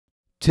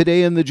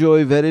Today on The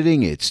Joy of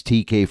Editing, it's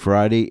TK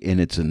Friday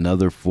and it's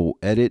another full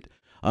edit.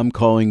 I'm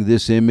calling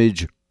this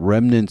image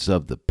Remnants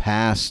of the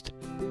Past.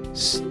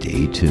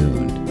 Stay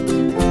tuned.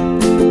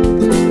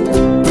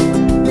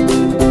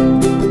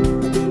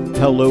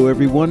 Hello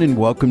everyone and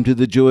welcome to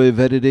The Joy of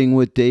Editing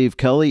with Dave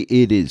Kelly.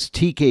 It is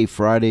TK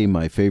Friday,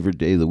 my favorite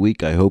day of the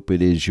week. I hope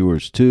it is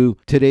yours too.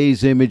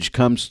 Today's image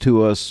comes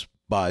to us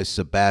by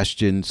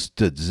Sebastian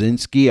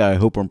Studziński. I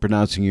hope I'm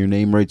pronouncing your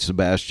name right,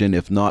 Sebastian.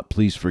 If not,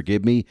 please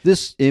forgive me.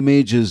 This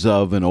image is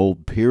of an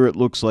old pier, it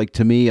looks like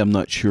to me. I'm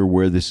not sure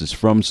where this is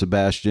from,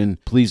 Sebastian.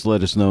 Please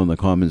let us know in the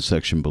comments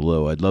section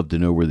below. I'd love to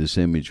know where this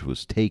image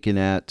was taken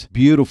at.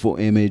 Beautiful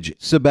image.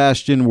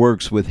 Sebastian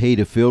works with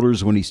Haida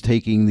filters when he's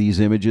taking these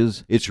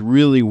images. It's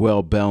really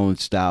well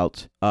balanced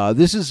out.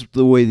 This is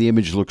the way the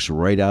image looks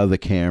right out of the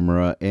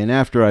camera, and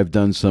after I've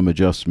done some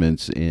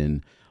adjustments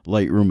in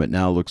Lightroom, it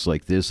now looks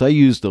like this. I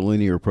used a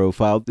linear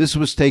profile. This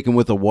was taken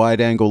with a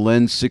wide-angle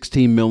lens,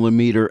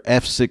 16mm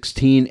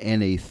f/16,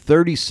 and a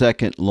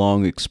 30-second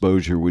long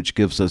exposure, which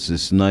gives us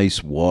this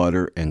nice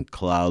water and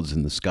clouds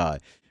in the sky.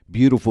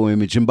 Beautiful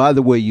image. And by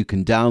the way, you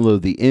can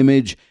download the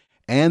image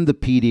and the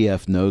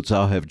PDF notes.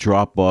 I'll have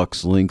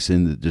Dropbox links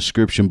in the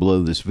description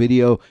below this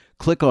video.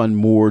 Click on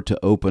More to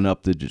open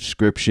up the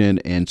description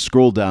and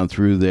scroll down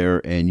through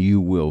there, and you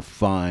will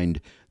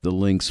find the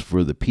links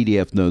for the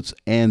PDF notes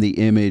and the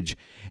image.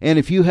 And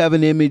if you have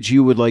an image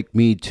you would like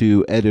me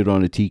to edit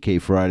on a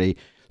TK Friday,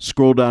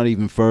 scroll down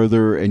even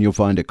further and you'll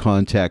find a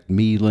Contact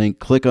Me link.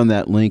 Click on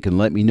that link and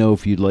let me know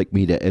if you'd like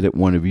me to edit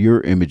one of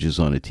your images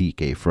on a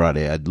TK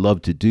Friday. I'd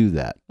love to do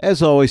that.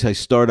 As always, I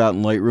start out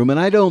in Lightroom and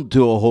I don't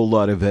do a whole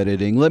lot of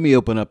editing. Let me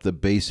open up the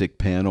basic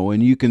panel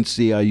and you can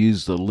see I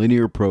use the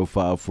linear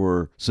profile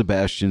for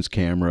Sebastian's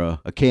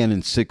camera, a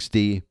Canon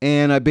 6D,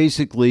 and I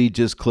basically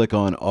just click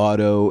on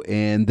auto,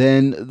 and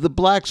then the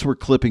blacks were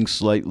clipping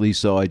slightly,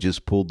 so I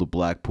just pulled the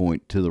black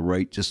point to the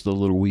right just a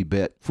little wee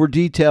bit. For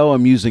detail,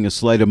 I'm using a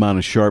slight amount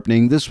of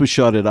sharpening. This was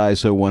shot at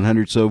ISO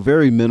 100, so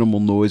very minimal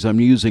noise. I'm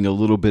using a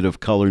little bit of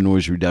color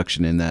noise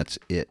reduction and that's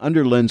it.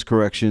 Under lens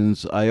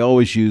corrections, I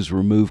always use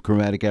remove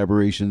chromatic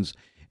aberrations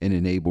and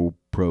enable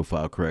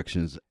profile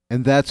corrections.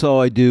 And that's all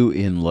I do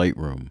in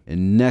Lightroom.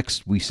 And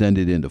next we send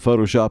it into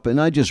Photoshop and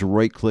I just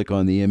right click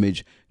on the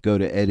image, go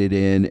to edit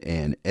in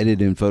and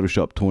edit in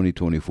Photoshop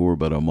 2024,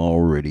 but I'm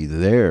already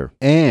there.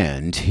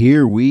 And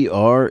here we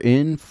are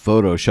in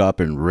Photoshop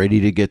and ready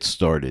to get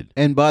started.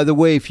 And by the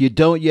way, if you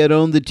don't yet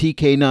own the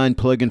TK9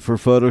 plugin for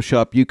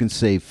Photoshop, you can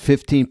save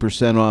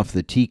 15% off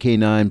the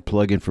TK9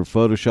 plugin for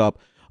Photoshop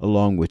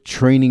along with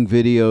training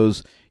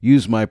videos.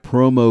 Use my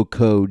promo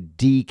code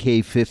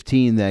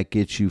DK15. That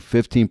gets you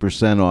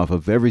 15% off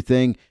of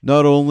everything.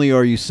 Not only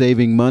are you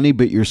saving money,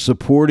 but you're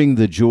supporting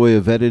the joy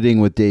of editing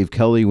with Dave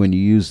Kelly when you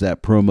use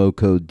that promo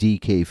code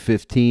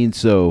DK15.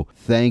 So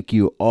thank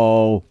you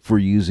all for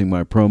using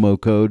my promo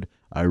code.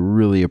 I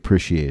really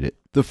appreciate it.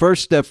 The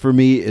first step for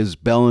me is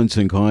balance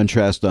and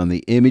contrast on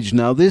the image.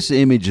 Now this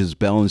image is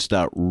balanced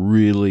out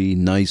really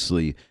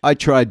nicely. I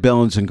tried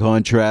balance and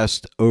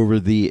contrast over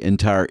the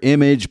entire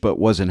image but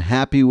wasn't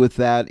happy with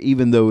that,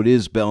 even though it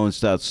is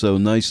balanced out so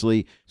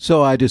nicely.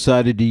 So I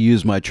decided to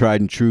use my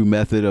tried and true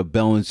method of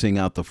balancing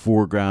out the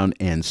foreground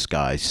and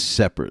sky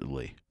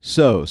separately.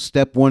 So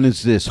step one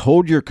is this: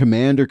 hold your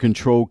Command or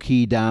Control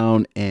key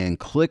down and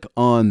click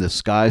on the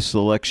sky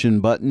selection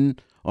button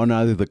on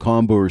either the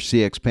combo or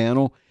CX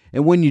panel.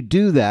 And when you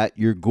do that,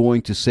 you're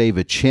going to save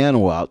a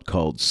channel out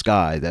called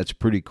Sky. That's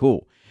pretty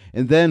cool.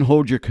 And then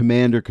hold your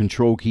Command or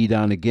Control key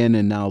down again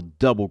and now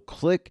double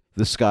click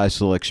the Sky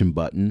selection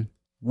button,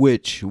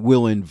 which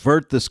will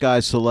invert the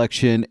Sky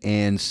selection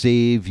and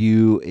save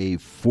you a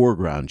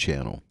foreground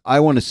channel. I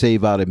want to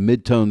save out a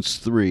Midtones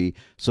 3,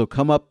 so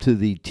come up to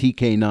the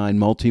TK9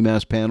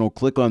 multi-mask panel,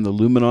 click on the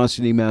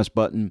Luminosity Mask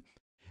button,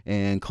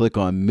 and click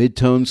on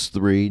Midtones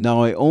 3.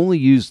 Now I only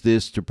use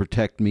this to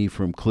protect me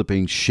from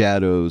clipping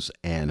shadows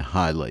and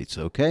highlights,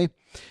 okay?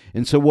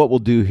 And so what we'll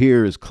do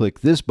here is click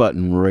this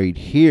button right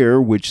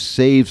here, which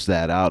saves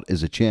that out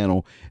as a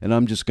channel, and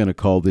I'm just going to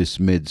call this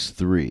Mids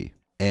 3,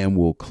 and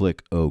we'll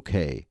click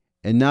OK.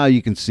 And now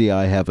you can see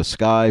I have a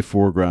sky,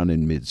 foreground,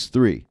 and Mids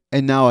 3.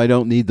 And now I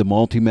don't need the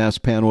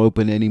multi-mask panel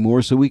open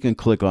anymore, so we can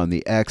click on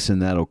the X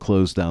and that'll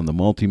close down the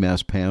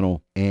multi-mask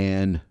panel,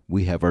 and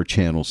we have our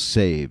channel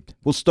saved.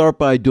 We'll start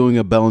by doing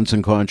a balance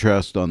and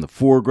contrast on the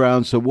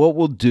foreground. So what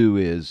we'll do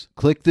is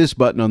click this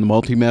button on the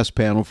multi-mask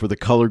panel for the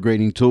color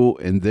grading tool,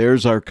 and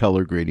there's our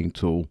color grading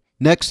tool.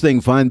 Next thing,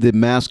 find the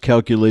mask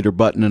calculator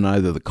button in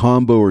either the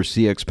combo or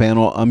CX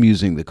panel. I'm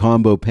using the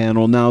combo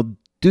panel. Now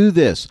do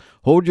this: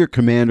 hold your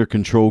Command or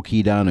Control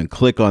key down and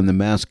click on the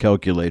mask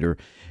calculator.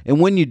 And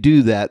when you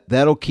do that,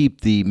 that'll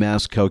keep the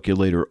mask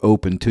calculator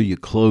open till you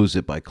close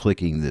it by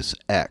clicking this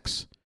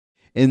X.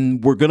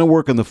 And we're going to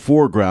work on the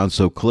foreground,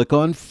 so click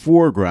on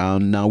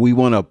Foreground. Now we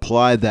want to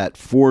apply that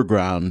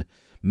foreground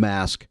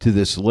mask to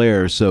this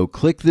layer, so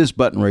click this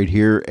button right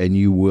here and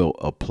you will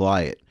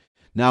apply it.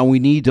 Now we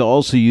need to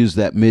also use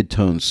that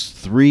Midtones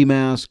 3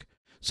 mask.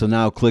 So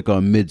now click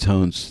on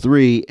Midtones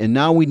 3, and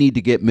now we need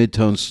to get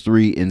Midtones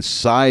 3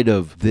 inside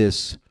of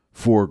this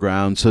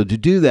foreground. So to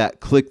do that,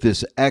 click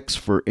this X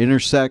for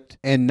intersect.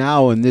 And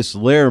now in this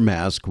layer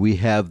mask, we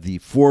have the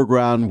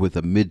foreground with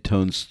a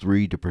midtones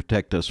 3 to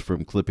protect us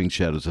from clipping,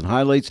 shadows, and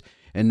highlights.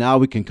 And now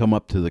we can come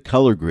up to the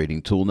color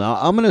grading tool. Now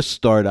I'm going to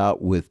start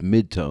out with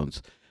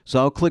midtones. So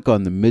I'll click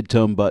on the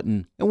midtone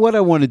button. And what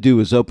I want to do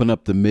is open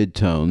up the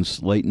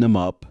midtones, lighten them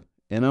up.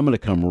 And I'm going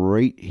to come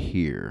right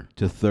here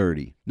to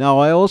 30. Now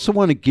I also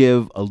want to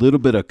give a little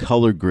bit of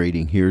color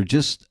grading here.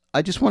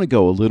 I just want to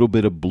go a little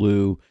bit of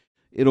blue.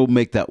 It'll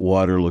make that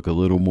water look a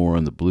little more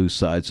on the blue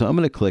side. So I'm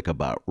going to click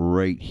about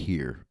right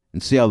here.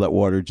 And see how that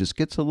water just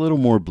gets a little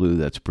more blue.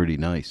 That's pretty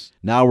nice.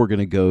 Now we're going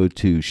to go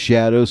to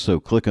shadows. So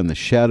click on the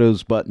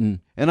shadows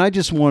button. And I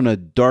just want to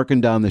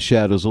darken down the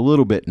shadows a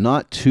little bit,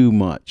 not too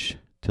much,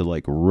 to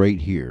like right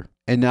here.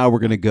 And now we're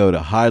going to go to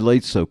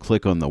highlights. So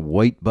click on the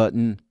white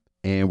button.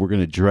 And we're going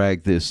to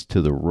drag this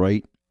to the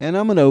right. And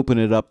I'm going to open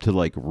it up to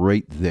like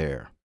right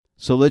there.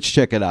 So let's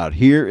check it out.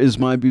 Here is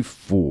my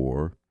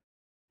before.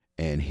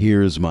 And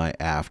here's my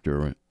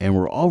after. And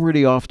we're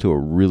already off to a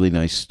really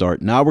nice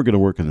start. Now we're going to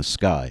work in the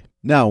sky.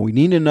 Now we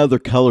need another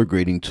color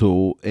grading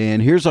tool.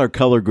 And here's our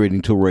color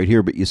grading tool right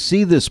here. But you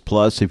see this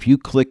plus. If you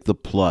click the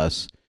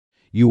plus,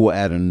 you will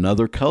add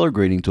another color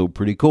grading tool.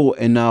 Pretty cool.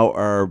 And now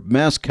our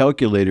mask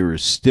calculator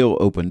is still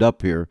opened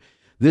up here.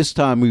 This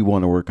time we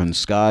want to work on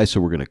sky, so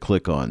we're going to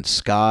click on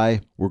sky.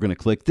 We're going to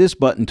click this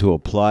button to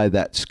apply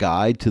that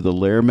sky to the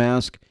layer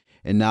mask.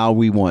 And now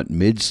we want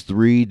mids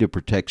 3 to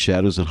protect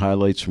shadows and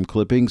highlights from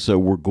clipping. So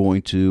we're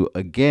going to,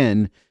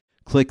 again,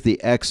 click the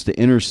X to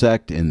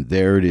intersect, and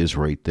there it is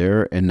right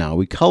there. And now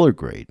we color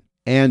grade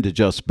and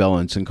adjust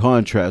balance and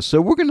contrast.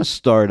 So we're going to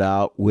start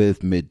out with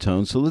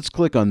midtone. So let's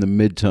click on the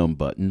midtone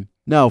button.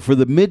 Now for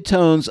the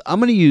midtones, I'm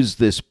going to use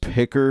this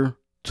picker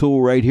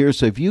tool right here.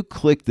 So if you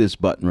click this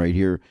button right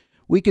here,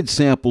 we could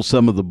sample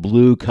some of the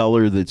blue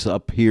color that's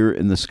up here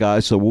in the sky.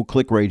 So we'll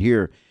click right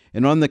here.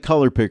 And on the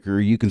color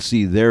picker, you can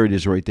see there it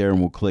is right there, and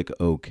we'll click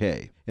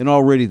OK. And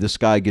already the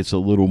sky gets a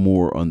little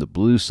more on the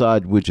blue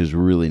side, which is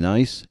really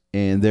nice.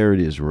 And there it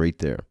is right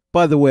there.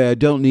 By the way, I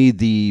don't need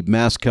the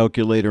mask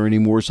calculator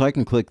anymore, so I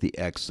can click the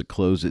X to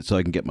close it so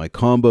I can get my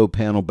combo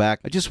panel back.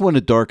 I just want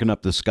to darken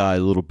up the sky a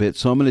little bit,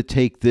 so I'm going to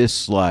take this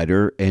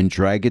slider and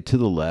drag it to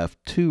the left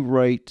to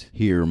right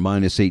here,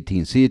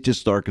 -18. See, it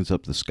just darkens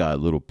up the sky a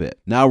little bit.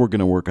 Now we're going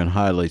to work on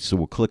highlights, so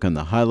we'll click on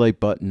the highlight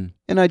button,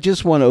 and I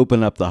just want to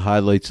open up the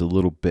highlights a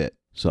little bit.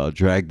 So I'll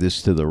drag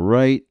this to the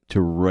right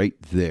to right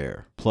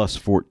there,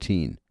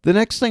 +14. The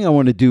next thing I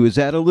want to do is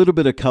add a little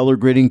bit of color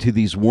grading to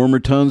these warmer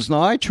tones.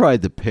 Now I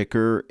tried the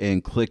picker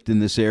and clicked in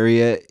this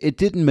area. It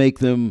didn't make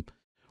them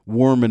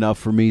warm enough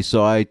for me,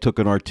 so I took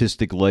an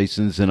artistic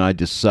license and I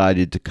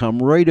decided to come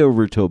right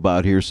over to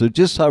about here. So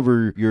just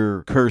hover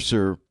your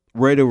cursor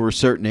right over a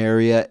certain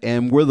area,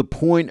 and where the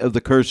point of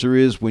the cursor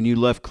is, when you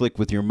left click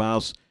with your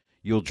mouse,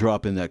 you'll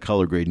drop in that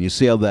color grade. And you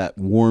see how that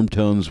warm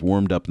tone's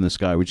warmed up in the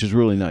sky, which is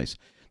really nice.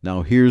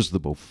 Now here's the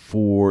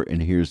before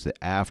and here's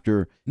the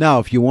after. Now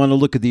if you want to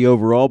look at the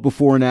overall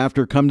before and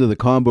after, come to the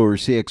combo or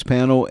CX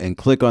panel and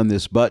click on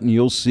this button.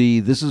 You'll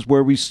see this is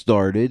where we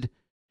started.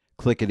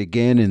 Click it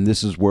again and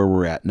this is where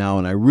we're at now,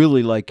 and I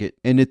really like it.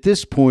 And at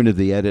this point of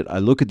the edit, I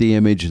look at the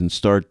image and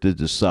start to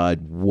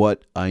decide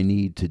what I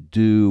need to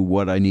do,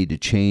 what I need to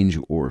change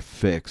or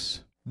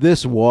fix.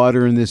 This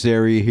water in this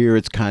area here,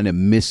 it's kind of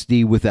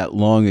misty with that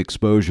long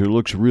exposure. It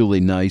looks really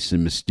nice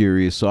and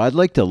mysterious. So I'd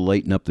like to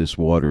lighten up this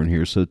water in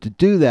here. So to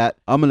do that,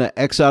 I'm going to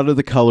X out of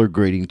the color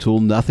grading tool.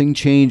 Nothing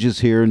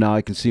changes here. Now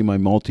I can see my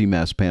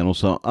multi-mask panel.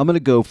 So I'm going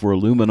to go for a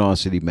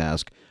luminosity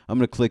mask. I'm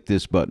going to click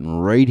this button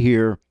right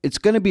here. It's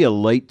going to be a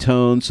light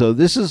tone. So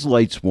this is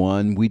lights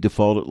 1. We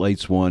default at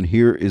lights 1.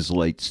 Here is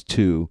lights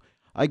 2.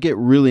 I get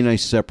really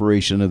nice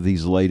separation of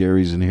these light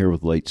areas in here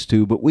with lights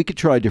 2, but we could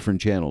try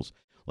different channels.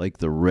 Like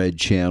the red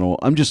channel.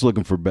 I'm just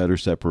looking for better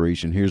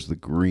separation. Here's the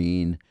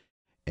green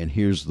and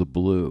here's the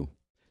blue.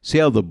 See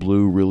how the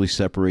blue really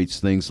separates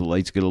things? The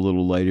lights get a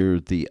little lighter,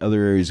 the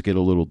other areas get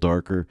a little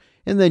darker,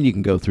 and then you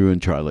can go through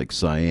and try like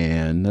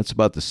cyan. That's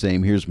about the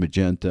same. Here's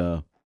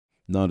magenta,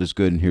 not as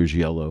good, and here's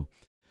yellow.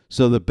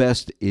 So the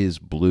best is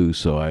blue,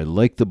 so I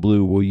like the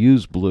blue. We'll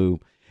use blue.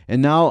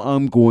 And now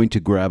I'm going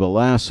to grab a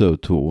lasso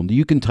tool.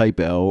 You can type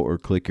L or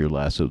click your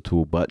lasso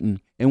tool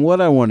button. And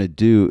what I want to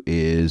do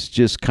is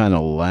just kind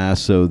of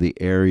lasso the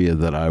area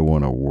that I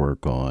want to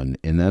work on.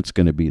 And that's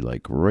going to be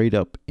like right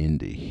up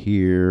into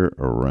here,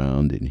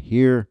 around in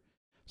here.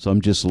 So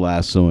I'm just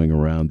lassoing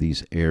around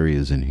these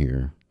areas in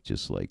here,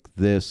 just like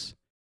this.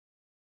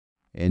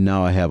 And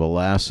now I have a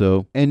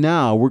lasso. And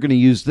now we're going to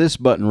use this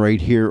button right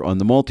here on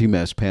the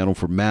multi-mask panel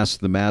for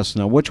mask the mask.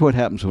 Now watch what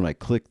happens when I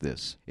click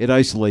this. It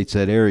isolates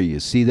that area. You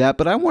see that?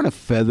 But I want to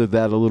feather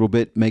that a little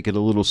bit, make it a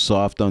little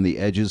soft on the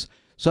edges.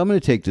 So I'm going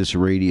to take this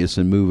radius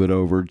and move it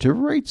over to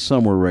right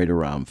somewhere right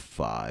around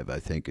 5. I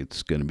think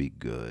it's going to be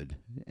good.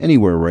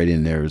 Anywhere right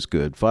in there is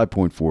good.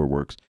 5.4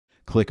 works.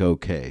 Click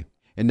OK.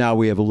 And now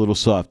we have a little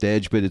soft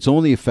edge, but it's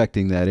only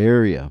affecting that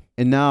area.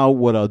 And now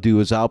what I'll do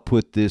is I'll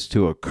put this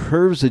to a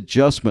curves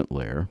adjustment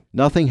layer.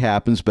 Nothing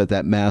happens, but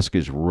that mask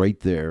is right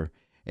there.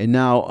 And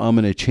now I'm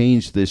going to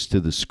change this to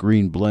the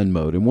screen blend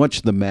mode. And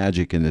watch the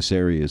magic in this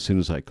area as soon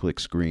as I click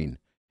screen.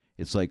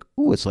 It's like,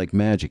 ooh, it's like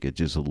magic. It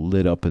just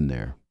lit up in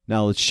there.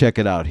 Now let's check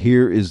it out.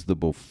 Here is the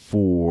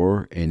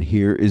before and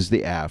here is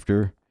the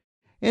after.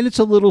 And it's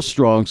a little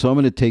strong, so I'm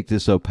going to take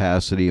this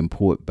opacity and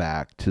pull it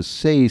back to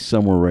say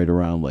somewhere right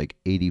around like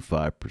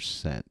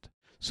 85%.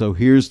 So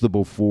here's the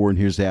before and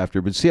here's the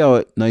after, but see how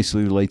it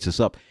nicely lights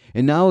us up.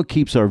 And now it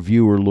keeps our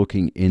viewer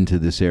looking into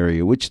this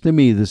area, which to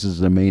me, this is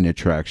the main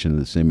attraction of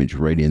this image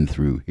right in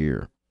through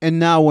here. And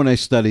now when I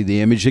study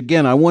the image,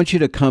 again, I want you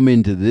to come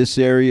into this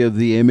area of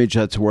the image.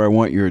 That's where I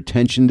want your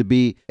attention to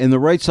be. And the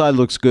right side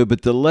looks good,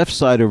 but the left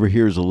side over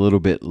here is a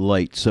little bit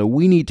light. So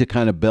we need to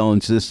kind of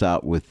balance this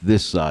out with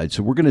this side.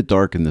 So we're going to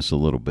darken this a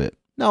little bit.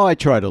 Now I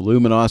tried a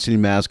luminosity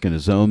mask and a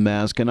zone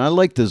mask, and I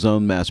like the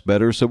zone mask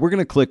better. So we're going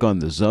to click on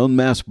the zone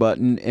mask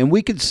button, and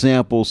we could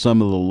sample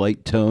some of the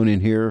light tone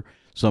in here.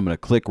 So I'm going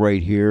to click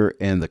right here,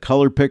 and the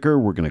color picker,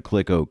 we're going to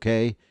click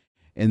OK.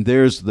 And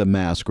there's the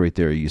mask right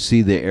there. You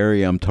see the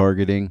area I'm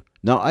targeting.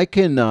 Now I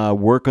can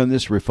work on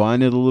this,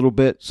 refine it a little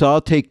bit. So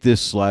I'll take this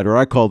slider.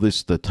 I call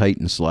this the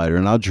Tighten slider,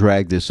 and I'll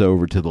drag this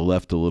over to the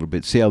left a little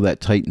bit. See how that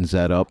tightens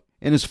that up?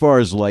 And as far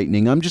as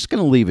lightening, I'm just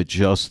going to leave it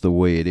just the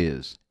way it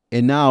is.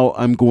 And now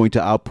I'm going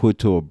to output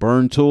to a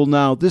burn tool.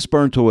 Now this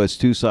burn tool has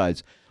two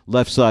sides.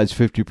 Left side's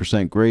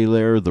 50% gray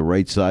layer. The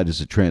right side is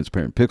a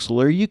transparent pixel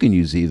layer. You can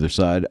use either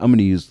side. I'm going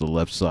to use the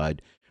left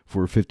side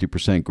for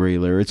 50% gray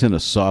layer. It's in a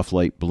soft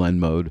light blend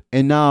mode.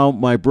 And now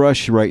my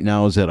brush right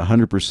now is at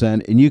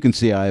 100%, and you can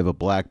see I have a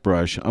black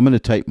brush. I'm going to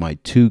type my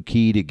 2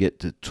 key to get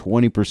to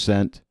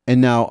 20%. And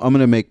now I'm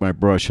going to make my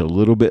brush a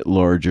little bit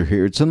larger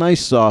here. It's a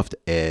nice soft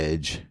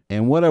edge.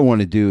 And what I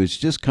want to do is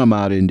just come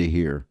out into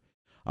here.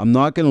 I'm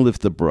not going to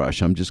lift the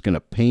brush. I'm just going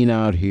to paint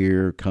out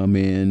here, come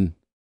in,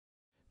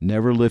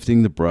 never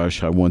lifting the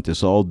brush. I want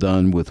this all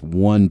done with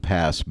one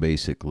pass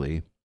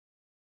basically.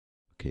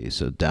 Okay,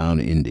 so down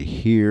into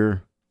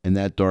here. And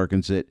that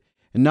darkens it.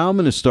 And now I'm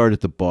going to start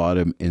at the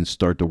bottom and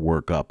start to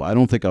work up. I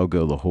don't think I'll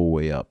go the whole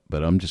way up,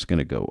 but I'm just going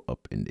to go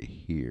up into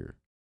here.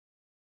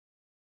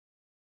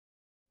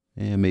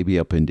 And maybe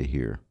up into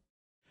here.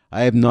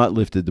 I have not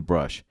lifted the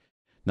brush.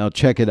 Now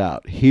check it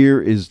out.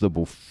 Here is the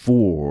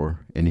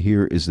before and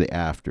here is the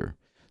after.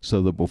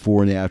 So the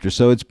before and the after.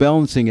 So it's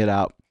balancing it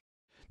out.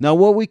 Now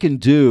what we can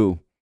do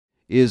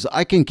is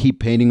I can keep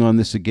painting on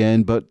this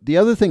again, but the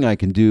other thing I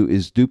can do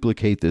is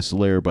duplicate this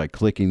layer by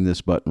clicking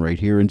this button right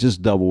here and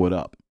just double it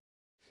up.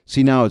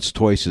 See, now it's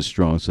twice as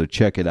strong, so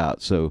check it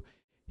out. So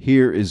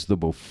here is the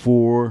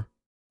before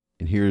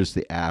and here is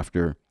the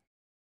after.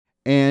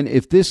 And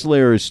if this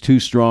layer is too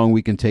strong,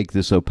 we can take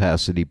this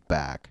opacity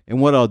back. And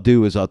what I'll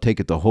do is I'll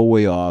take it the whole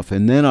way off,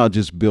 and then I'll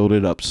just build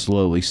it up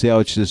slowly. See how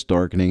it's just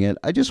darkening it?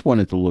 I just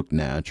want it to look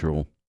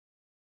natural.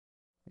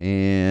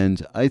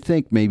 And I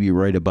think maybe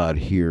right about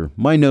here.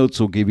 My notes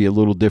will give you a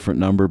little different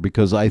number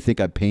because I think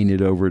I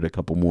painted over it a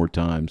couple more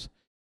times.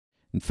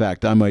 In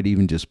fact, I might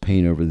even just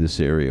paint over this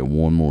area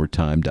one more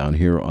time down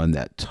here on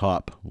that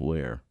top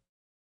layer.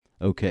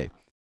 Okay,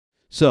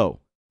 so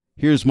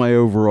here's my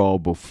overall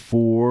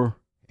before,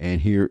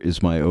 and here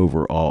is my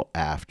overall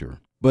after.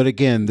 But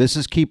again, this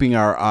is keeping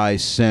our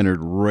eyes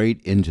centered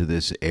right into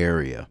this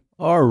area.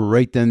 All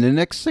right, then the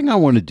next thing I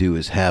want to do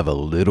is have a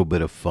little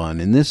bit of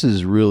fun, and this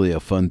is really a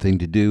fun thing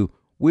to do.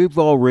 We've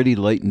already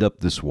lightened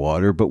up this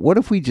water, but what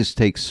if we just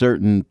take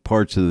certain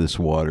parts of this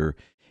water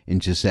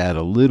and just add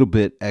a little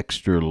bit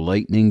extra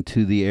lightening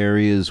to the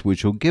areas,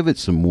 which will give it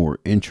some more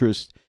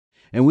interest.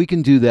 And we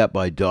can do that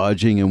by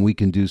dodging, and we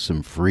can do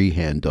some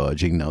freehand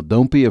dodging. Now,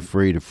 don't be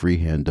afraid of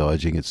freehand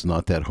dodging. It's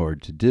not that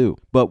hard to do.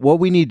 But what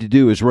we need to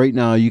do is right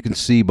now, you can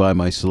see by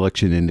my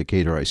selection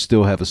indicator, I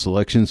still have a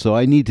selection. So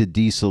I need to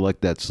deselect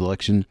that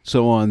selection.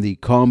 So on the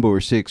combo or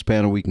 6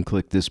 panel, we can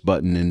click this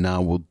button, and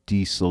now we'll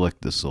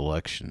deselect the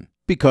selection,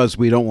 because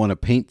we don't want to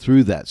paint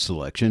through that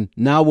selection.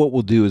 Now what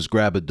we'll do is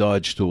grab a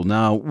dodge tool.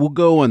 Now we'll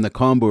go on the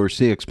combo or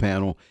CX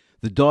panel.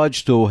 The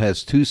dodge tool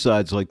has two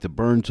sides like the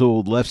burn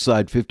tool, left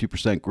side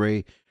 50%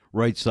 gray,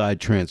 right side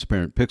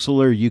transparent pixel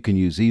layer. You can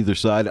use either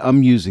side.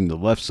 I'm using the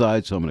left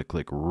side, so I'm going to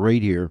click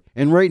right here.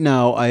 And right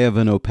now I have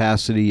an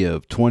opacity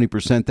of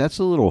 20%. That's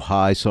a little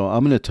high, so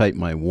I'm going to type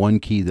my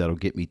 1 key. That'll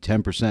get me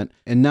 10%.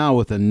 And now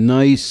with a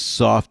nice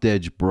soft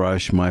edge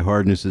brush, my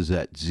hardness is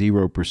at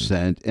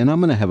 0%. And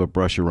I'm going to have a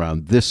brush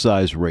around this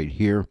size right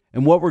here.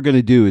 And what we're going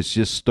to do is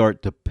just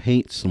start to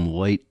paint some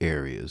light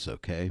areas,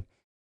 okay?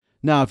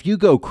 Now, if you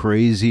go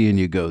crazy and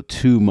you go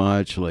too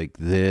much like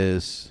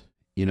this,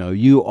 you know,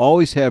 you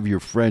always have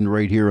your friend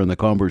right here on the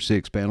Combo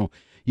 6 panel.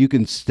 You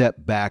can step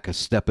back a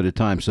step at a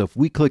time. So if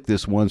we click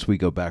this once, we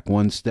go back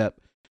 1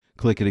 step.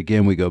 Click it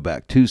again, we go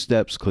back 2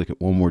 steps. Click it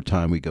one more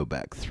time, we go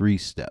back 3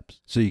 steps.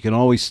 So you can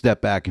always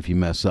step back if you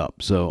mess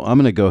up. So I'm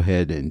going to go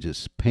ahead and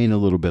just paint a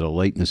little bit of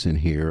lightness in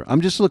here.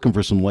 I'm just looking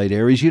for some light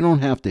areas. You don't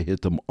have to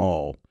hit them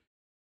all.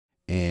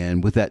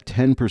 And with that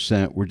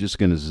 10%, we're just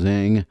going to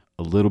zing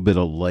a little bit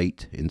of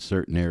light in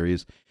certain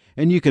areas.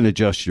 And you can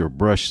adjust your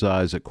brush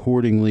size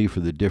accordingly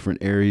for the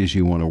different areas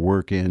you want to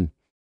work in.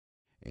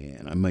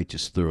 And I might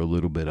just throw a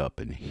little bit up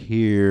in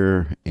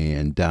here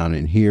and down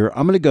in here.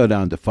 I'm going to go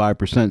down to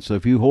 5%. So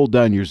if you hold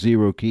down your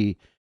 0 key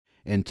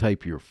and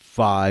type your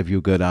 5, you'll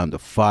go down to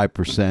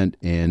 5%.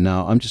 And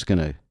now I'm just going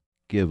to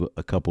give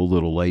a couple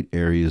little light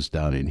areas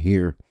down in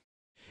here.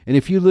 And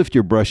if you lift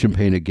your brush and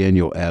paint again,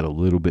 you'll add a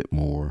little bit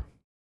more.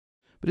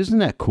 But isn't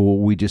that cool?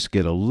 We just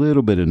get a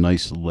little bit of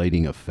nice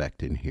lighting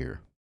effect in here.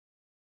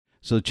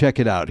 So check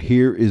it out.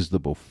 Here is the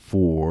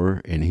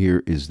before and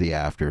here is the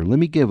after. Let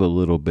me give a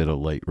little bit of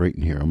light right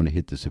in here. I'm going to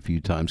hit this a few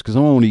times because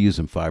I'm only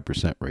using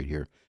 5% right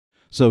here.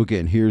 So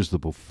again, here's the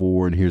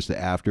before and here's the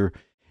after.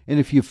 And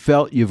if you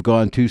felt you've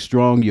gone too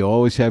strong, you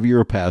always have your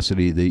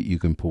opacity that you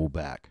can pull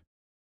back.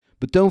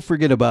 But don't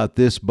forget about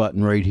this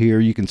button right here.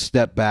 You can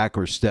step back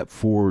or step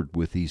forward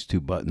with these two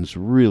buttons.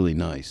 Really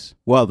nice.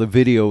 While the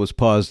video was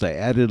paused, I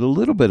added a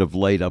little bit of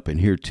light up in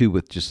here too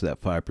with just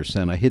that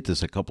 5%. I hit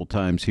this a couple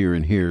times here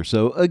and here.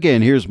 So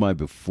again, here's my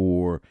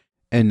before.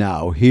 And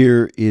now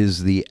here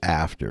is the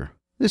after.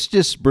 This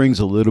just brings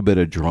a little bit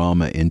of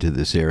drama into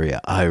this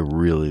area. I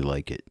really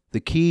like it.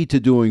 The key to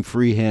doing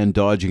freehand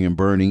dodging and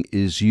burning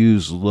is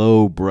use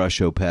low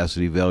brush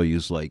opacity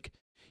values like,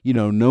 you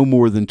know, no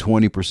more than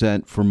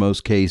 20% for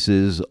most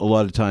cases. A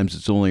lot of times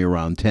it's only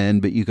around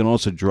 10, but you can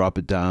also drop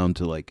it down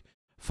to like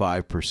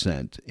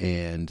 5%,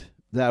 and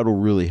that'll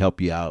really help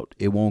you out.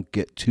 It won't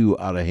get too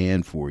out of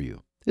hand for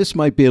you. This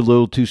might be a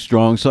little too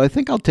strong, so I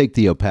think I'll take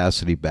the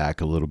opacity back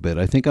a little bit.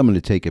 I think I'm going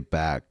to take it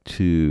back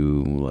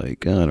to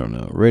like, I don't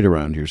know, right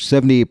around here,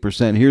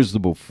 78%. Here's the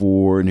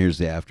before and here's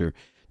the after.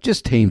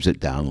 Just tames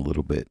it down a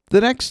little bit. The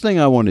next thing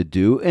I want to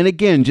do, and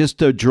again, just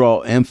to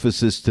draw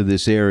emphasis to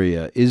this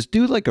area, is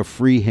do like a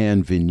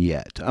freehand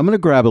vignette. I'm going to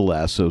grab a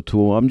lasso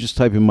tool. I'm just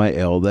typing my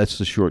L. That's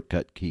the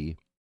shortcut key.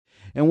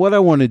 And what I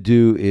want to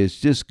do is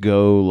just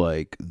go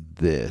like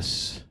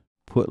this.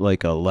 Put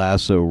like a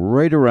lasso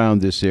right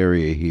around this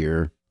area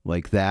here,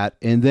 like that.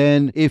 And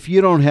then if you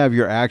don't have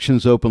your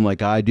actions open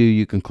like I do,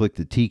 you can click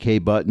the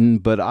TK button.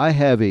 But I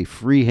have a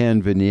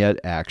freehand vignette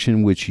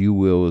action, which you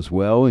will as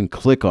well, and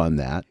click on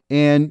that.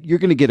 And you're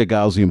going to get a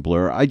Gaussian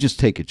blur. I just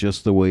take it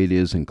just the way it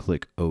is and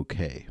click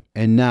OK.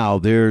 And now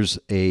there's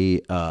a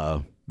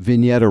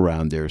vignette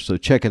around there. So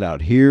check it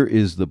out. Here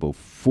is the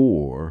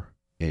before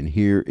and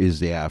here is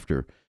the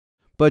after.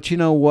 But you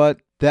know what?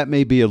 That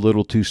may be a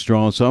little too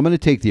strong. So I'm going to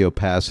take the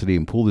opacity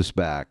and pull this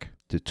back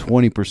to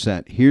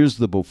 20%. Here's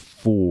the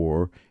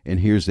before and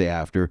here's the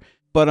after.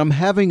 But I'm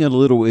having a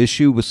little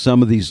issue with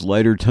some of these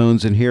lighter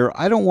tones in here.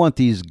 I don't want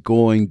these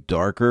going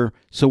darker.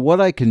 So what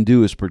I can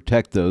do is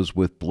protect those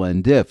with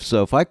Blend If.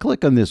 So if I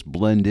click on this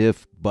Blend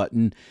If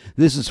button,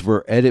 this is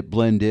for Edit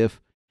Blend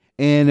If.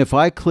 And if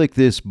I click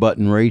this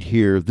button right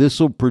here, this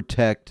will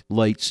protect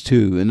lights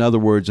too. In other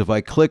words, if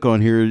I click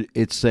on here,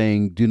 it's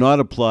saying do not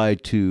apply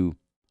to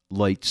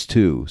lights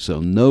 2.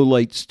 So no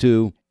lights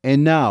 2.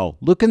 And now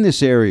look in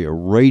this area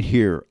right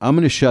here. I'm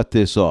going to shut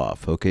this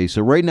off. Okay,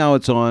 so right now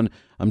it's on.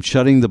 I'm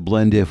shutting the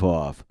Blend If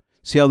off.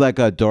 See how that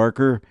got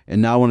darker?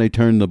 And now when I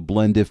turn the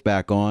Blend If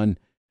back on,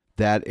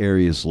 that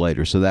area is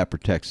lighter. So that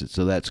protects it.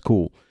 So that's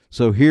cool.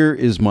 So here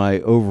is my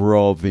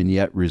overall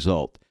vignette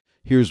result.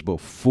 Here's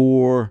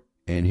before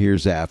and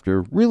here's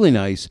after. Really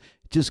nice.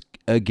 Just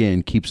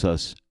again keeps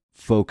us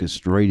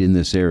focused right in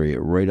this area,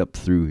 right up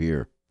through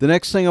here. The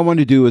next thing I want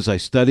to do is I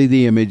study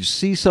the image,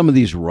 see some of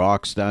these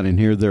rocks down in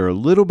here. They're a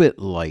little bit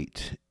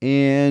light.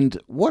 And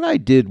what I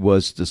did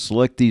was to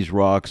select these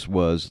rocks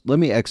was, let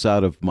me X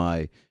out of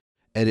my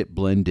Edit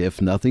Blend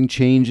If. Nothing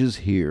changes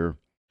here.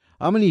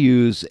 I'm going to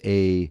use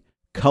a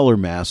color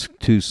mask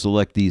to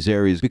select these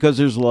areas because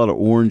there's a lot of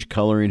orange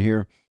color in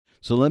here.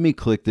 So let me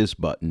click this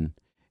button.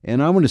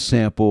 And I'm going to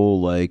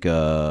sample like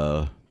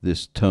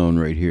this tone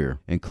right here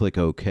and click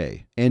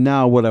OK. And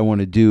now what I want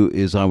to do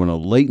is I want to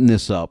lighten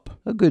this up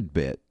a good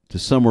bit to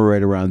somewhere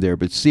right around there.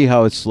 But see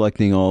how it's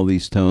selecting all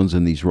these tones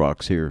and these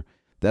rocks here?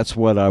 That's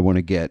what I want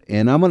to get.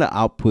 And I'm going to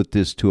output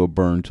this to a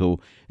burn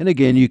tool. And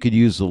again, you could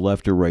use the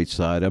left or right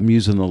side. I'm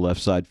using the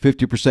left side.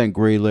 50%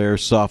 gray layer,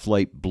 soft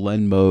light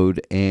blend mode.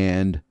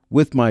 And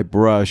with my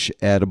brush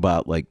at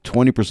about like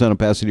 20%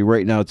 opacity.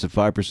 Right now it's at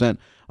 5%.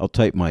 I'll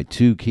type my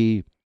 2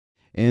 key.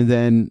 And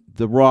then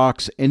the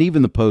rocks and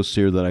even the posts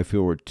here that I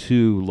feel were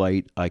too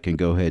light, I can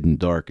go ahead and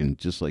darken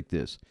just like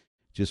this,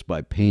 just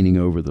by painting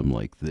over them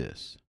like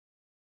this.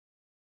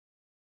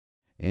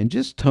 And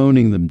just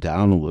toning them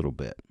down a little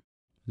bit,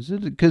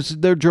 because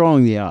they're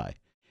drawing the eye.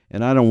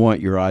 And I don't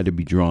want your eye to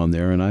be drawn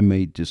there. And I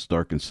may just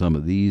darken some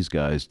of these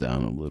guys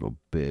down a little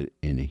bit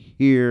in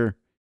here,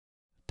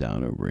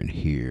 down over in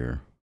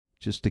here,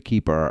 just to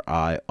keep our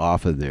eye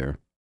off of there.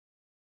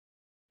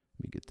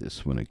 Let me get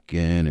this one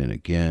again and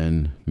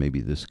again, maybe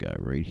this guy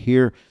right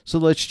here. So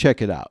let's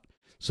check it out.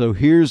 So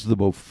here's the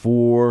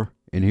before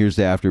and here's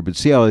the after, but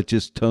see how it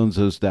just tones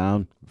those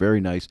down?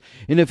 Very nice.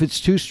 And if it's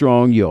too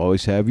strong, you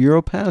always have your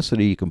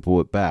opacity. You can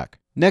pull it back.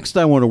 Next,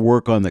 I want to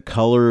work on the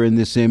color in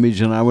this image,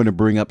 and I want to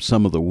bring up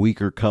some of the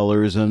weaker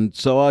colors. And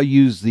so I'll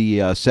use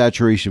the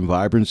saturation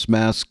vibrance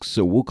mask.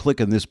 So we'll click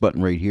on this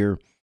button right here.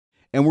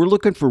 And we're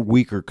looking for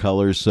weaker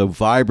colors, so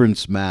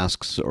Vibrance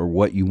masks are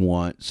what you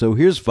want. So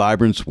here's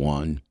Vibrance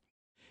 1.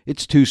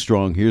 It's too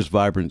strong. Here's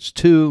Vibrance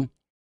 2.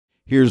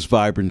 Here's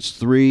Vibrance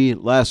 3.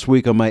 Last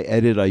week on my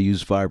edit, I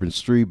used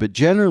Vibrance 3, but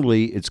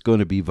generally it's going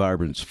to be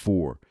Vibrance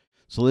 4.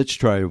 So let's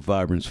try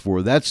Vibrance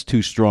 4. That's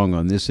too strong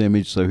on this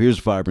image, so here's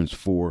Vibrance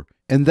 4.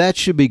 And that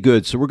should be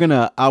good. So we're going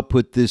to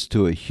output this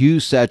to a hue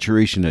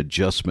saturation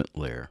adjustment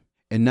layer.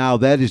 And now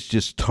that is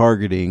just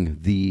targeting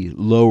the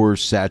lower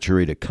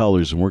saturated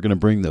colors, and we're going to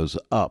bring those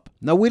up.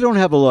 Now we don't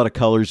have a lot of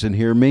colors in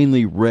here,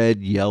 mainly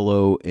red,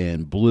 yellow,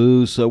 and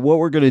blue. So what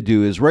we're going to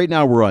do is right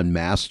now we're on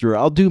master.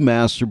 I'll do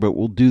master, but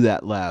we'll do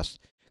that last.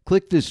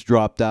 Click this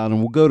drop down and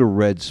we'll go to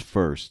reds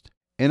first.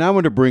 And I'm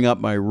going to bring up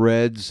my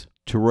reds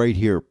to right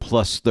here,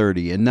 plus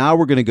 30. And now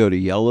we're going to go to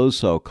yellows,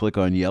 so I'll click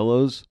on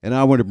yellows. And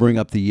I want to bring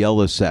up the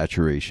yellow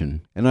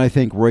saturation. And I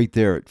think right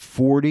there at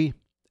 40.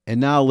 And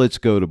now let's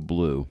go to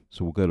blue.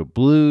 So we'll go to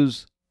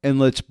blues and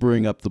let's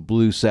bring up the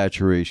blue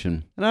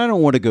saturation. And I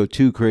don't want to go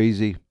too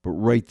crazy, but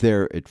right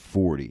there at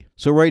 40.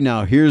 So right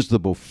now, here's the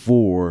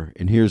before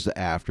and here's the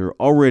after.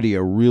 Already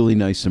a really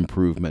nice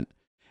improvement.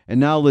 And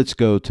now let's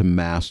go to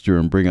master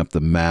and bring up the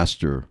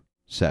master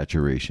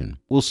saturation.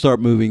 We'll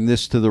start moving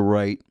this to the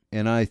right,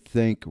 and I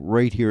think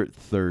right here at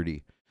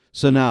 30.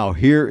 So now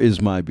here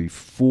is my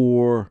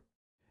before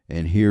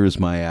and here is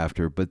my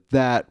after, but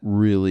that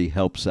really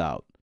helps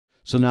out.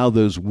 So now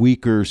those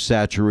weaker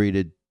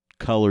saturated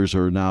colors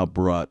are now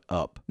brought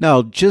up.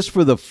 Now, just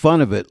for the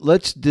fun of it,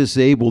 let's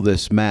disable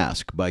this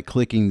mask by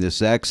clicking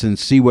this X and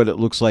see what it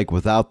looks like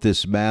without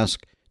this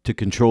mask to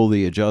control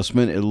the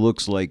adjustment. It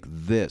looks like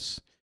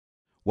this.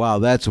 Wow,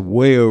 that's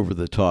way over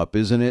the top,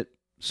 isn't it?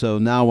 So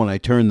now when I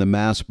turn the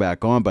mask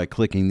back on by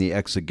clicking the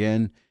X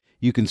again,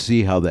 you can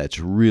see how that's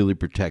really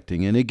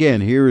protecting. And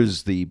again, here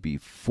is the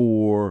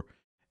before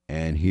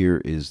and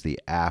here is the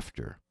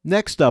after.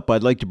 Next up,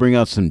 I'd like to bring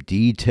out some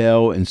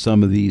detail in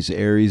some of these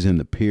areas in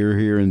the pier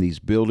here and these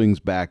buildings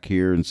back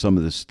here and some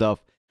of this stuff.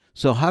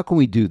 So how can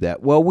we do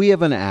that? Well, we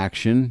have an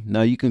action.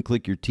 Now you can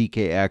click your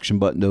TK action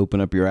button to open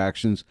up your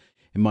actions.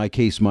 In my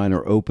case, mine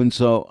are open.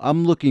 So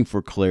I'm looking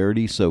for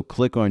clarity. So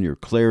click on your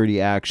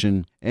clarity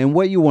action. And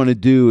what you want to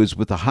do is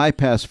with the high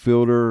pass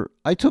filter,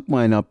 I took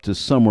mine up to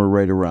somewhere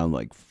right around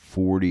like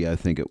 40, I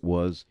think it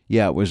was.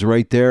 Yeah, it was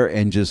right there,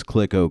 and just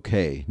click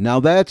OK. Now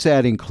that's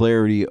adding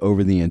clarity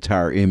over the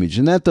entire image,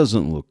 and that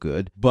doesn't look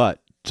good.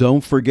 But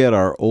don't forget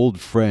our old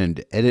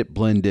friend, Edit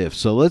Blend If.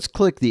 So let's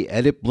click the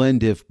Edit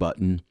Blend If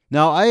button.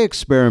 Now I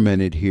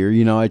experimented here.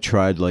 I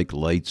tried like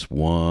lights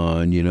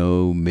 1,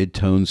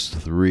 midtones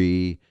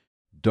 3,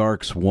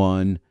 darks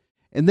 1.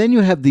 And then you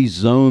have these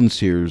zones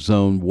here,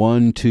 zone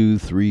 1, 2,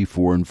 3,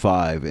 4, and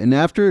 5. And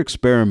after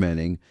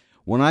experimenting,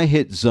 when I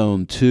hit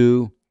zone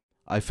 2,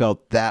 I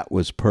felt that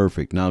was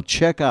perfect. Now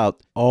check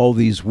out all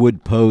these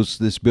wood posts,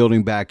 this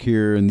building back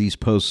here, and these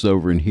posts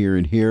over in here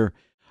and here.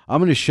 I'm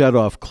going to shut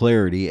off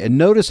clarity, and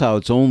notice how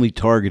it's only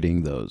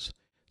targeting those.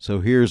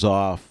 So here's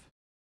off,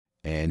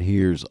 and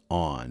here's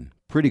on.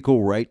 Pretty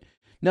cool, right?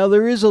 Now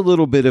there is a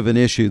little bit of an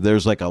issue.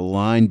 There's like a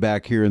line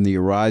back here in the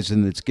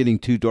horizon that's getting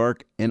too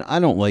dark, and I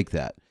don't like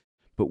that.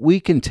 But we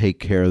can take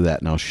care of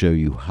that, and I'll show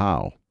you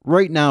how.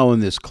 Right now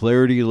in this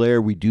clarity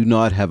layer, we do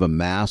not have a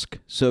mask.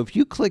 So if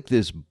you click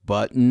this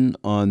button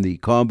on the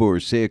combo or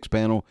CX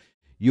panel,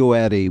 you'll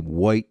add a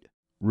white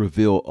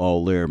reveal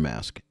all layer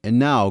mask. And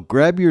now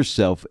grab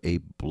yourself a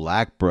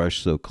black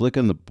brush. So click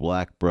on the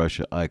black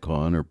brush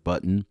icon or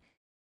button.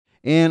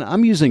 And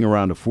I'm using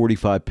around a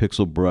 45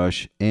 pixel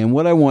brush. And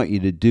what I want you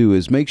to do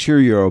is make sure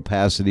your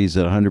opacity is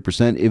at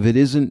 100%. If it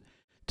isn't,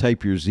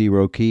 type your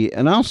 0 key.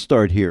 And I'll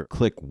start here.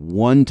 Click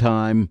one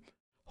time.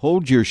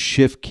 Hold your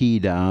shift key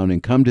down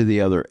and come to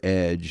the other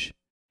edge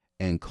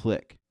and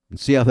click. And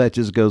see how that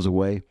just goes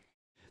away?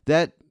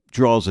 That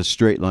draws a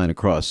straight line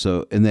across.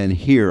 So, and then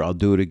here, I'll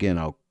do it again.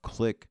 I'll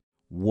click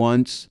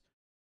once,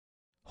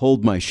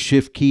 hold my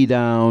shift key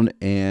down,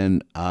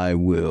 and I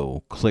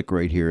will click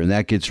right here. And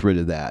that gets rid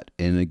of that.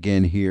 And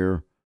again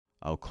here,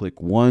 I'll click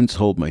once,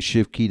 hold my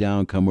shift key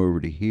down, come over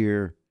to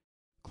here,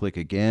 click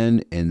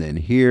again. And then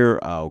here,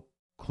 I'll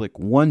click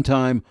one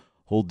time,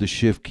 hold the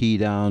shift key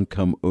down,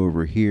 come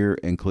over here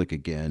and click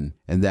again,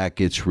 and that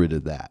gets rid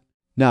of that.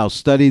 Now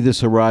study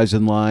this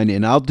horizon line,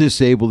 and I'll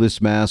disable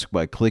this mask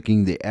by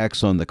clicking the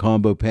X on the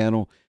combo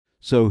panel.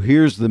 So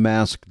here's the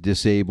mask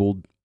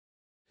disabled.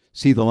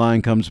 See, the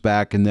line comes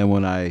back, and then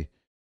when I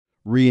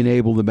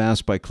re-enable the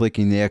mask by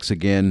clicking the X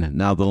again,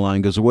 now the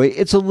line goes away.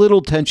 It's a little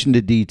attention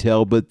to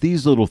detail, but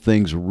these little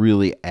things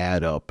really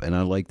add up, and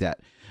I like that.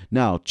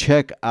 Now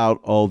check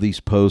out all these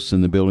posts in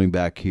the building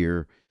back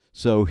here.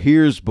 So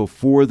here's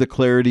before the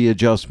clarity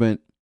adjustment,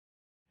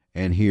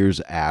 and here's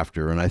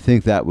after. And I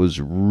think that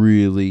was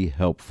really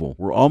helpful.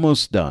 We're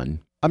almost done.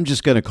 I'm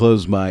just going to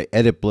close my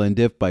Edit Blend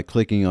If by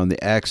clicking on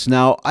the X.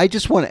 Now, I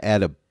just want to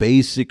add a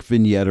basic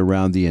vignette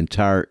around the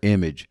entire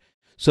image.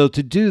 So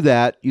to do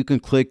that, you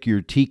can click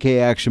your TK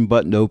action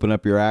button to open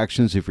up your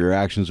actions. If your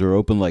actions are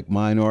open like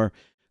mine are,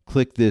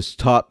 click this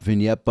top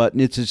vignette button.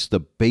 It's just a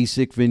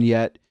basic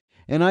vignette.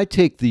 And I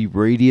take the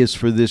radius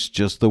for this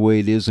just the way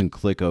it is and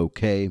click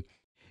OK.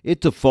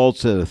 It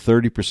defaults at a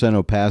 30%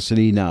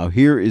 opacity. Now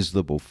here is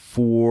the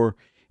before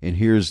and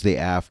here's the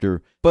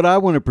after. But I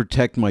want to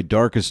protect my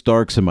darkest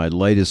darks and my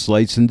lightest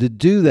lights. And to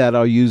do that,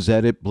 I'll use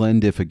Edit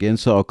Blend If again.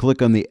 So I'll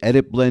click on the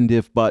Edit Blend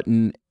If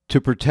button. To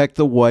protect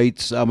the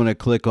whites, I'm going to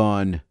click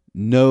on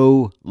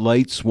No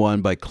Lights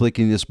 1 by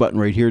clicking this button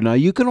right here. Now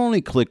you can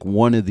only click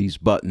one of these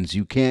buttons.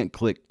 You can't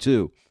click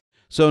two.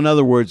 So in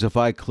other words, if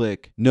I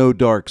click No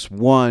Darks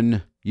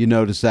 1, you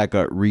notice that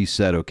got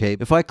reset, okay?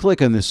 If I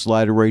click on this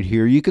slider right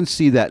here, you can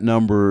see that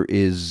number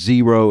is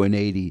 0 and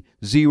 80.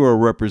 0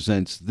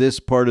 represents this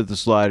part of the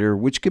slider,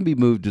 which can be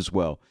moved as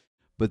well.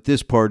 But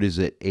this part is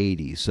at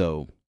 80,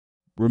 so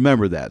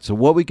remember that. So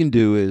what we can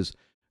do is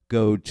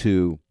go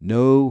to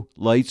No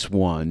Lights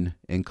 1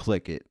 and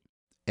click it.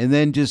 And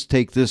then just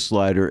take this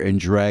slider and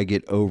drag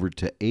it over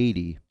to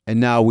 80. And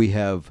now we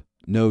have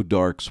No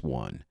Darks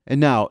 1. And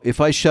now, if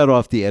I shut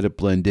off the Edit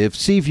Blend If,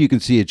 see if you can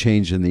see a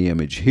change in the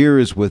image. Here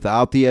is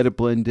without the Edit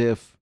Blend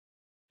If.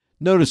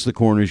 Notice the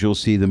corners, you'll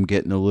see them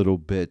getting a little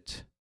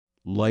bit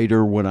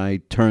lighter when I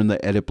turn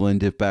the Edit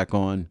Blend If back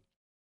on.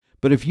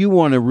 But if you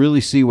want to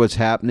really see what's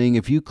happening,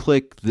 if you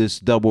click this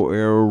double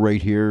arrow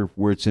right here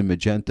where it's in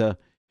magenta,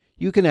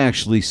 you can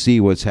actually see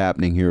what's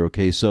happening here,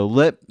 okay? So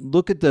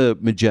look at the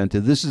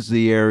magenta. This is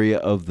the area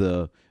of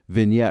the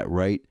vignette,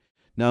 right?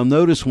 Now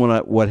notice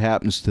what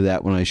happens to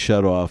that when I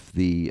shut off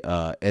the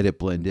Edit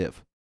Blend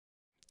If.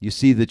 You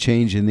see the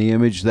change in the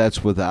image?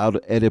 That's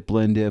without Edit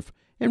Blend If.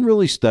 And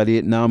really study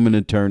it. Now I'm going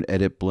to turn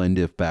Edit Blend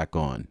If back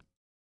on.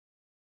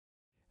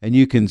 And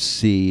you can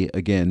see,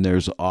 again,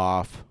 there's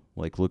off.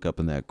 Like look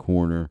up in that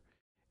corner.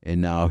 And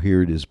now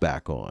here it is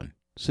back on.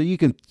 So you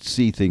can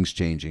see things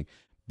changing.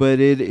 But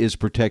it is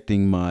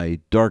protecting my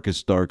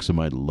darkest darks and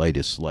my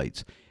lightest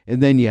lights.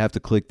 And then you have to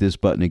click this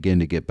button again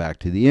to get back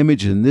to the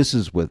image. And this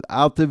is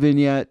without the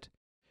vignette.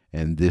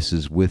 And this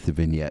is with the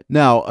vignette.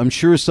 Now, I'm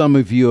sure some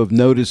of you have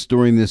noticed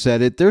during this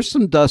edit, there's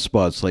some dust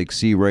spots, like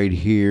see right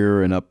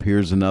here, and up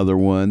here's another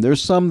one.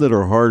 There's some that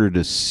are harder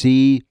to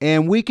see.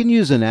 And we can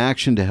use an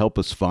action to help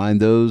us find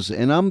those.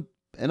 And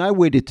I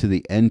waited to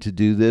the end to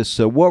do this.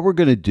 So what we're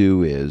going to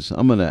do is,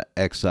 I'm going to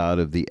X out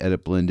of the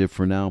Edit Blend If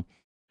for now.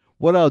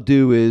 What I'll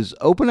do is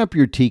open up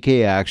your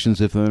TK actions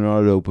if they're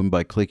not open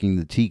by clicking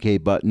the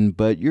TK button,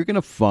 but you're going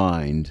to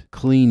find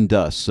Clean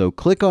Dust. So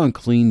click on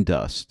Clean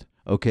Dust,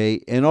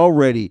 okay? And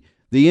already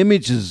the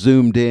image is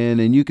zoomed in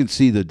and you can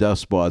see the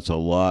dust spots a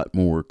lot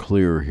more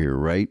clear here,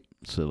 right?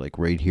 So like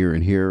right here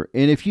and here.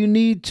 And if you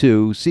need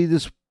to, see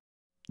this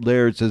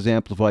layer, it says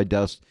Amplify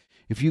Dust.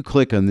 If you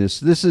click on this,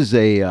 this is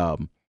a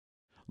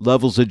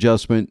levels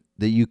adjustment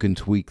that you can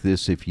tweak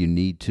this if you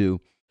need to.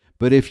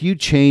 But if you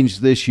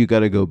change this, you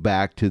got to go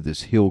back to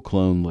this hill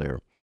clone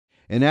layer.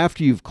 And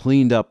after you've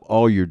cleaned up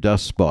all your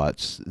dust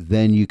spots,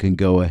 then you can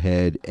go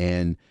ahead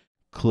and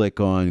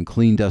click on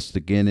Clean Dust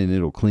again, and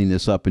it'll clean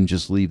this up and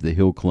just leave the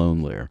hill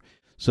clone layer.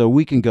 So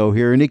we can go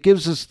here, and it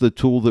gives us the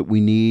tool that we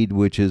need,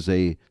 which is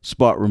a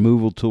spot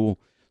removal tool.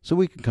 So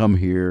we can come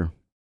here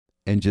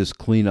and just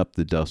clean up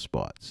the dust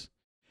spots.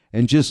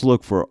 And just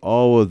look for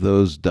all of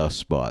those dust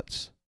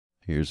spots.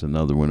 Here's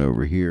another one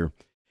over here.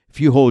 If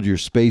you hold your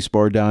space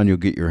bar down, you'll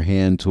get your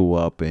hand tool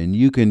up, and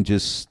you can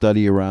just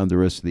study around the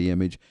rest of the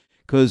image,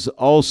 because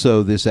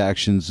also this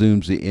action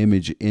zooms the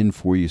image in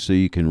for you so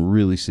you can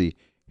really see.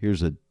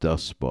 Here's a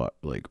dust spot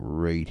like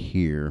right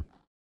here.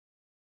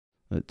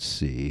 Let's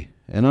see.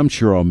 And I'm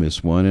sure I'll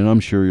miss one, and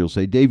I'm sure you'll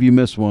say, Dave, you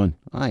missed one.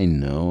 I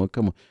know.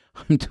 Come on.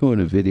 I'm doing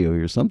a video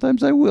here.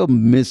 Sometimes I will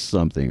miss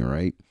something,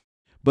 right?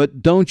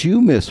 But don't you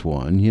miss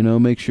one. You know,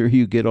 make sure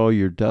you get all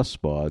your dust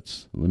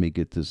spots. Let me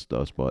get this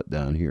dust spot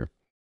down here.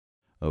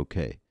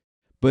 Okay,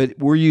 but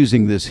we're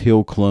using this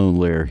hill clone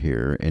layer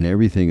here, and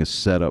everything is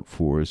set up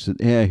for us.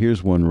 Yeah,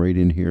 here's one right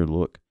in here,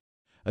 look.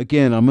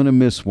 Again, I'm going to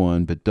miss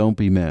one, but don't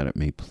be mad at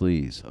me,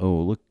 please. Oh,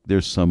 look,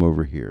 there's some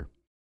over here.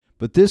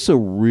 But this will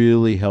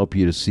really help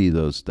you to see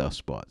those dust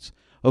spots.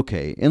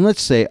 Okay, and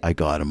let's say I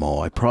got them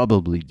all. I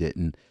probably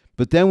didn't.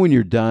 But then when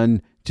you're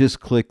done, just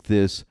click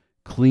this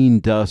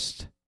Clean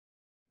Dust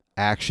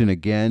action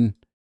again.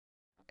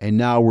 And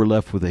now we're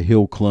left with a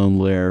hill clone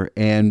layer,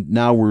 and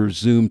now we're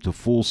zoomed to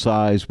full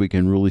size. We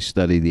can really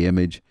study the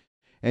image.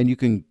 And you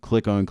can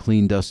click on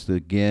Clean Dust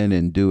again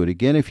and do it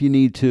again if you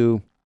need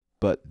to.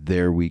 But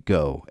there we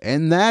go.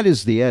 And that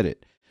is the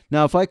edit.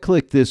 Now, if I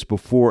click this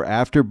Before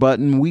After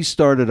button, we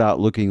started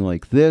out looking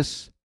like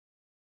this.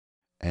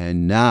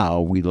 And now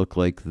we look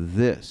like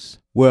this.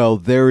 Well,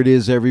 there it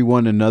is,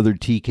 everyone. Another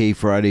TK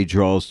Friday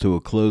draws to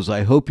a close.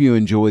 I hope you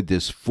enjoyed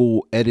this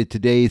full edit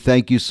today.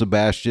 Thank you,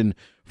 Sebastian,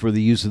 for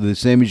the use of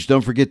this image.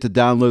 Don't forget to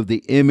download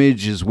the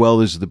image as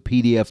well as the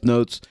PDF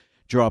notes.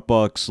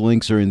 Dropbox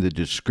links are in the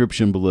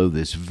description below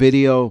this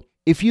video.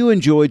 If you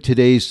enjoyed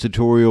today's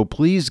tutorial,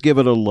 please give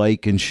it a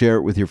like and share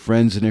it with your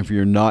friends. And if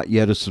you're not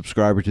yet a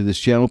subscriber to this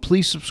channel,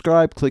 please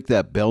subscribe. Click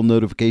that bell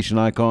notification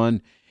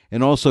icon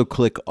and also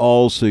click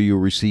all so you'll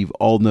receive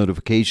all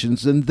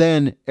notifications. And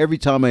then every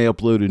time I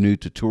upload a new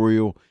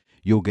tutorial,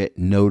 you'll get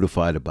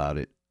notified about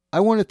it. I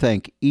want to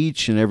thank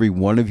each and every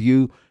one of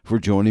you for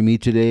joining me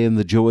today in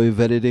the joy of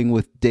editing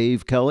with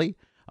Dave Kelly.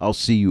 I'll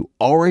see you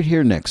all right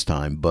here next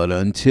time. But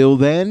until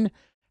then,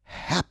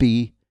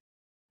 happy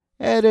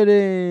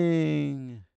editing.